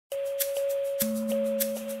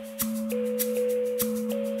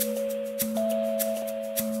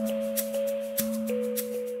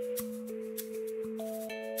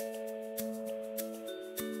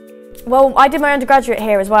Well, I did my undergraduate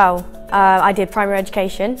here as well. I did primary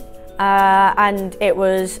education and it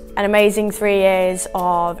was an amazing 3 years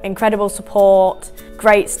of incredible support,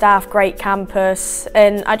 great staff, great campus,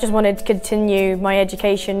 and I just wanted to continue my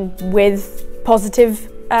education with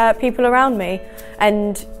positive people around me.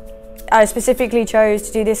 And I specifically chose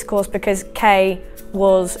to do this course because Kay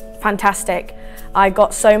was fantastic. I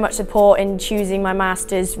got so much support in choosing my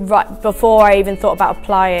masters right before I even thought about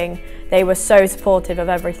applying. They were so supportive of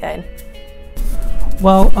everything.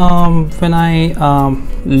 Well, when I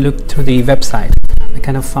looked through the website, I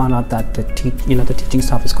kind of found out that the teaching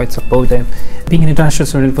staff is quite supportive. Being an international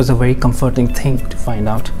student was a very comforting thing to find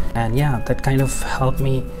out, and yeah, that kind of helped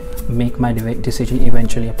me make my decision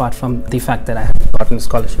eventually. Apart from the fact that I had gotten a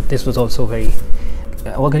scholarship, this was also a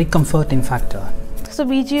very comforting factor. So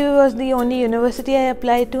BGU was the only university I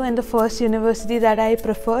applied to and the first university that I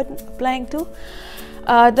preferred applying to.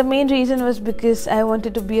 The main reason was because I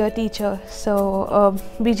wanted to be a teacher. So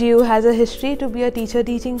BGU has a history to be a teacher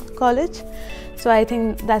teaching college. So I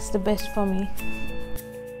think that's the best for me.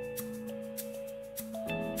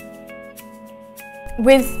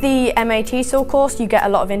 With the MA TESOL course, you get a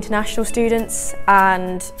lot of international students,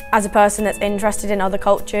 and as a person that's interested in other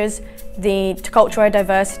cultures, the cultural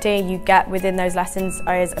diversity you get within those lessons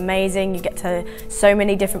is amazing. You get to so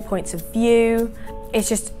many different points of view. It's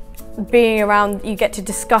just being around, you get to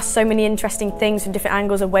discuss so many interesting things from different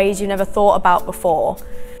angles and ways you never thought about before.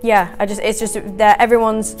 Yeah, it's just that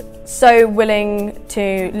everyone's so willing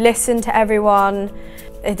to listen to everyone.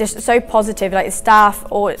 It's just so positive, like the staff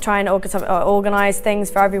all trying to organise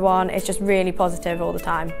things for everyone. It's just really positive all the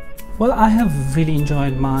time. Well, I have really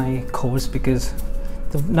enjoyed my course because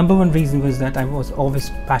the #1 reason was that I was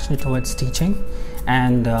always passionate towards teaching,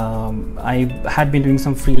 and I had been doing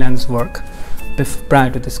some freelance work prior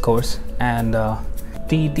to this course, and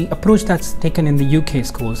the approach that's taken in the UK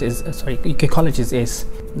schools is, UK colleges, is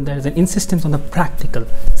there's an insistence on the practical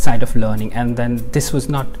side of learning, and then this was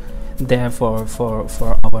not there for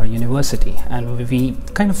our university, and we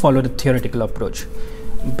kind of followed a theoretical approach.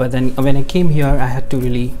 But then when I came here, I had to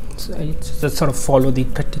really sort of follow the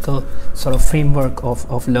practical sort of framework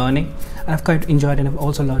of learning, and I've quite enjoyed it, and I've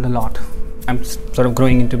also learned a lot. I'm sort of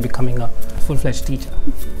growing into becoming a full-fledged teacher.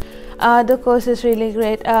 The course is really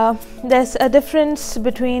great. There's a difference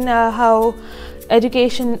between how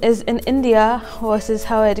education is in India versus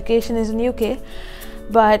how education is in UK.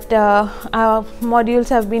 But our modules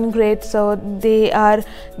have been great, so they are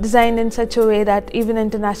designed in such a way that even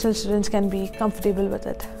international students can be comfortable with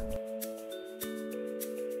it.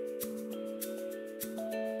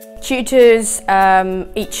 Tutors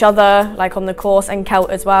each other, like on the course, and Kelt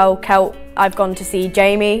as well. Kelt, I've gone to see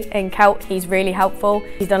Jamie in Kelt. He's really helpful.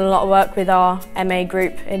 He's done a lot of work with our MA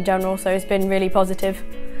group in general, so it's been really positive.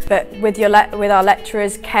 But with our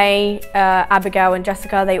lecturers, Kay, Abigail and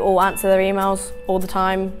Jessica, they all answer their emails all the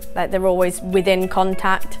time. Like, they're always within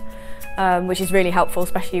contact, which is really helpful,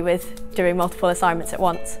 especially with doing multiple assignments at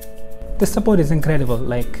once. The support is incredible,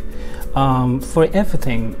 like for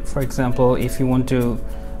everything. For example, if you want to,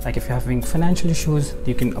 like if you're having financial issues,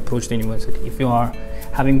 you can approach the university. If you are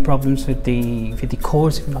having problems with the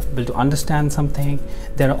course, if you're not able to understand something,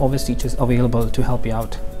 there are always teachers available to help you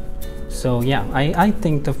out. So yeah, I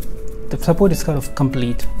think the support is sort of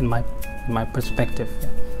complete in my perspective.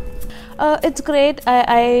 It's great.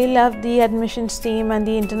 I love the admissions team and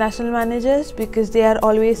the international managers because they are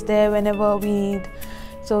always there whenever we need.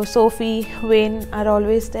 So Sophie, Wayne are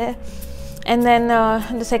always there. And then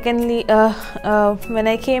secondly, when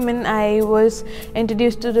I came in, I was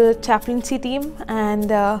introduced to the chaplaincy team, and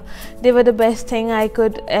they were the best thing I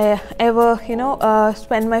could ever,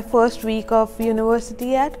 spend my first week of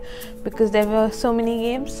university at, because there were so many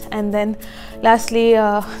games. And then lastly,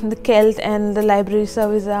 the Kelt and the library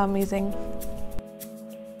service are amazing.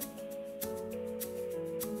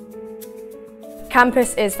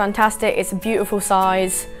 Campus is fantastic. It's a beautiful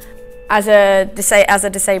size. As a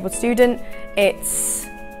disabled student, it's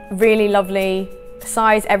really lovely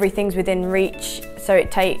size. Everything's within reach, so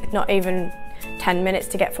it takes not even 10 minutes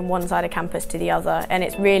to get from one side of campus to the other, and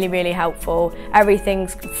it's really, really helpful.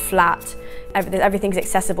 Everything's flat, everything's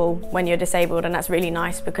accessible when you're disabled, and that's really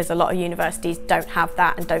nice because a lot of universities don't have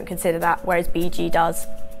that and don't consider that, whereas BG does.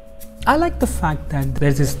 I like the fact that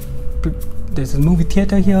there's a movie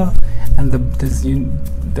theater here, and there's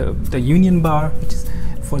the Union Bar, which is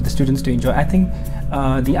for the students to enjoy. I think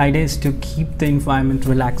the idea is to keep the environment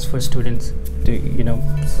relaxed for students,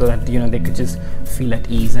 so that they could just feel at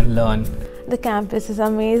ease and learn. The campus is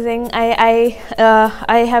amazing.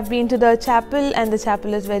 I have been to the chapel, and the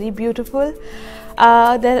chapel is very beautiful.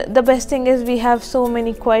 The best thing is we have so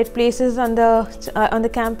many quiet places on the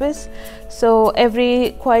campus. So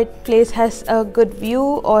every quiet place has a good view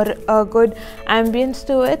or a good ambience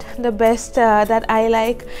to it. The best that I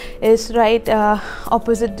like is right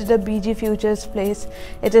opposite to the BG Futures place.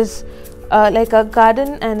 It is like a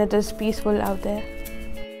garden and it is peaceful out there.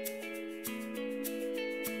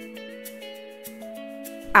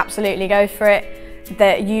 Absolutely go for it.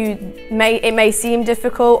 It may seem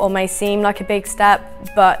difficult or may seem like a big step,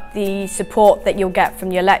 but the support that you'll get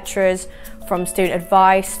from your lecturers, from student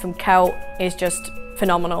advice, from CELT is just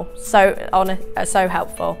phenomenal. So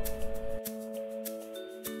helpful.